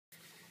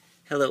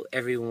Hello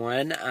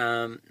everyone,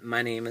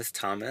 my name is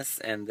Thomas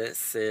and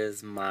this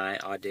is my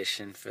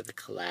audition for the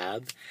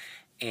collab.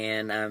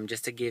 And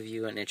just to give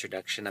you an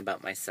introduction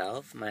about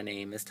myself, my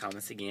name is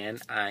Thomas again.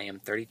 I am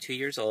 32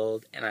 years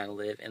old and I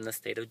live in the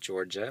state of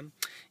Georgia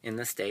in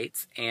the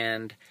States.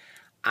 And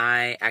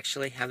I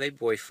actually have a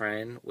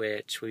boyfriend,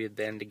 which we've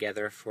been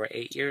together for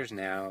 8 years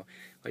now,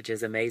 which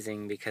is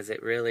amazing because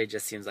it really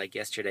just seems like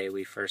yesterday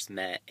we first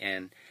met,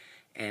 and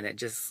it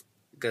just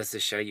goes to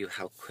show you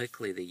how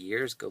quickly the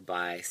years go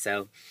by.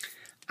 So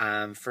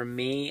for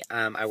me,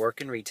 I work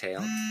in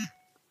retail,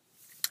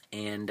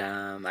 and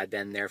I've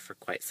been there for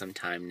quite some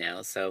time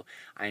now, so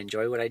I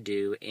enjoy what I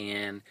do.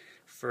 And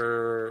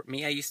for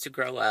me, I used to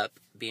grow up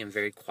being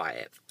very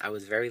quiet. I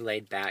was very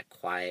laid back,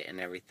 quiet, and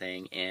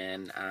everything,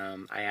 and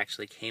I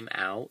actually came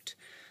out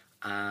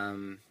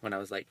when I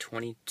was like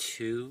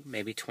 22,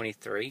 maybe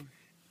 23,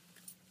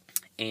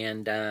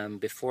 and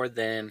before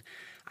then,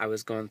 I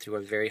was going through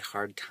a very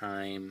hard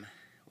time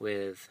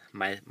with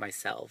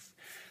myself.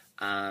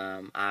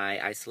 I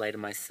isolated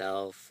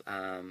myself,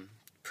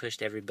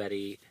 pushed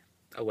everybody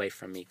away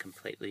from me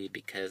completely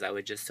because I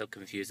was just so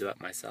confused about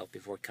myself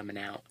before coming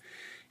out.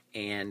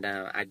 And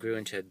I grew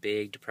into a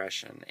big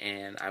depression,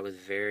 and I was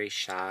very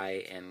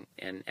shy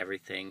and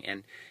everything.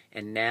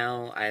 And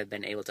now I've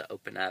been able to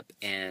open up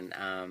and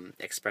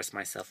express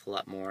myself a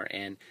lot more.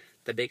 And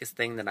the biggest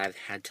thing that I've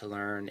had to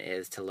learn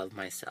is to love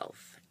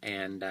myself.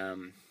 And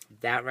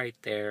that right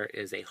there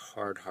is a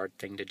hard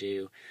thing to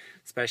do,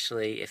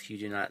 especially if you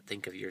do not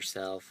think of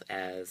yourself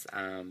as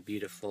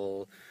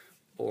beautiful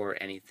or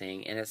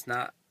anything. And it's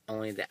not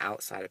only the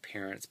outside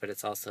appearance, but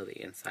it's also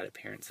the inside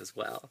appearance as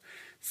well.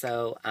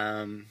 So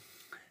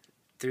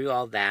through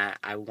all that,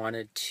 I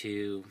wanted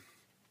to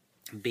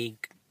be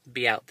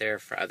out there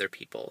for other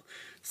people.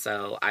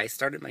 So I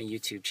started my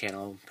YouTube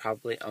channel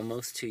probably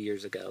almost 2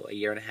 years ago, a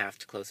year and a half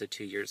to close to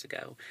 2 years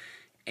ago.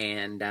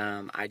 And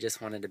I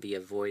just wanted to be a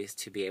voice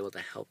to be able to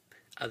help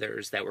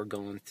others that were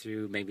going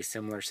through maybe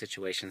similar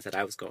situations that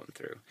I was going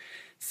through.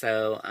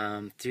 So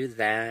through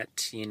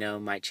that, you know,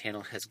 my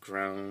channel has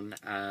grown.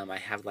 I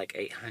have like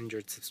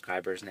 800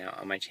 subscribers now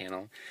on my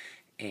channel.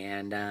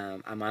 And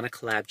I'm on a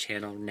collab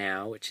channel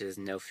now, which is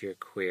No Fear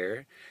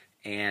Queer.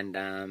 And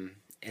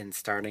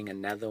starting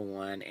another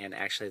one, and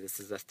actually this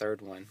is the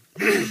third one.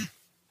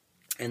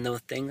 And the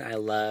thing I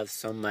love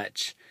so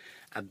much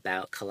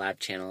about collab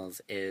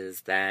channels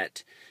is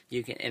that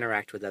you can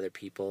interact with other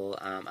people,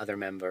 other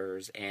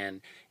members,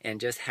 and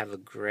just have a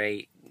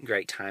great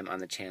time on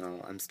the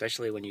channel,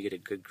 especially when you get a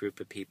good group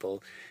of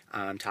people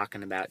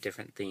talking about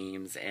different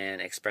themes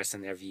and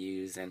expressing their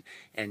views,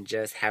 and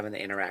just having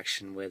the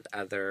interaction with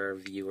other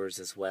viewers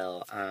as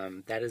well.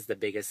 That is the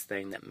biggest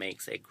thing that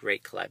makes a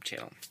great collab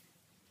channel.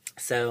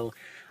 So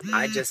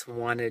I just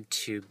wanted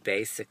to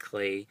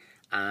basically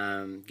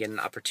get an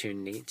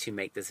opportunity to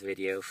make this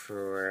video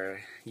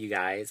for you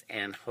guys,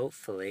 and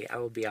hopefully I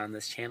will be on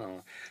this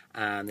channel,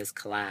 this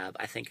collab.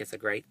 I think it's a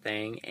great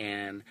thing,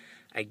 and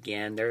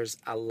again, there's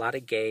a lot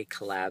of gay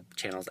collab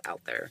channels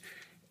out there,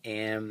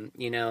 and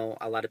you know,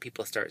 a lot of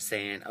people start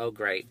saying, oh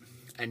great,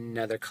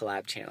 another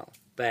collab channel.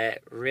 But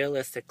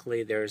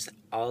realistically,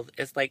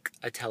 it's like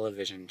a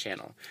television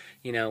channel.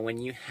 You know, when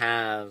you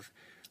have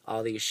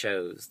all these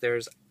shows,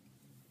 there's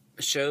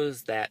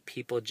shows that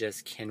people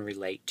just can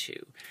relate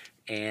to,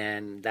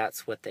 and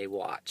that's what they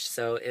watch.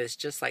 So it's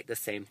just like the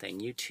same thing.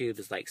 YouTube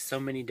is like so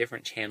many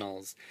different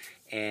channels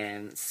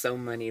and so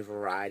many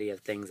variety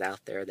of things out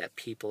there that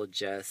people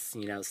just,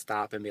 you know,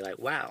 stop and be like,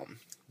 wow,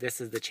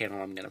 this is the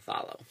channel I'm going to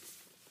follow.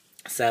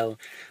 So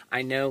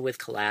I know with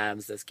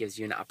collabs, this gives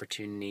you an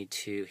opportunity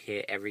to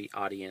hit every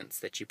audience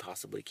that you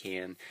possibly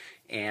can,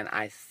 and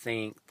I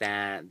think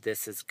that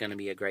this is going to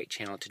be a great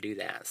channel to do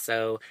that.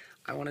 So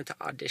I wanted to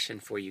audition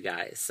for you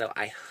guys. So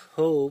I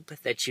hope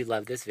that you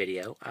love this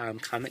video.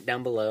 Comment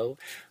down below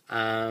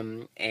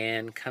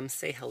and come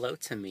say hello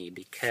to me,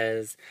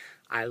 because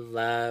I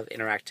love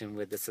interacting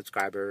with the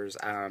subscribers.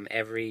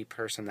 Every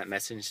person that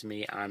messaged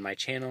me on my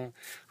channel,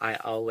 I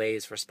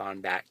always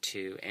respond back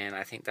to, and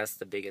I think that's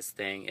the biggest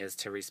thing, is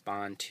to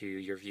respond to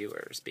your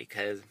viewers,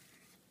 because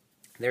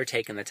they're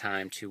taking the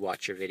time to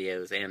watch your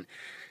videos, and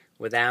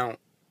without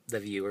the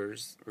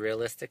viewers,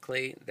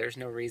 realistically, there's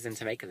no reason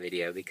to make a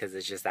video because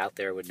it's just out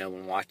there with no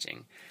one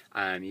watching.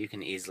 You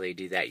can easily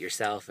do that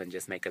yourself and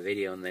just make a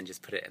video and then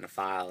just put it in a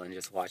file and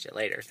just watch it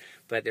later.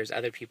 But there's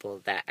other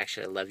people that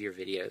actually love your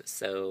videos,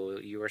 so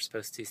you are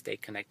supposed to stay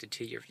connected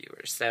to your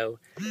viewers. So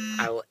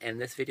I will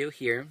end this video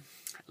here.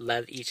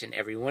 Love each and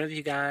every one of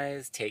you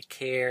guys. Take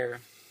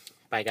care.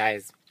 Bye,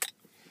 guys.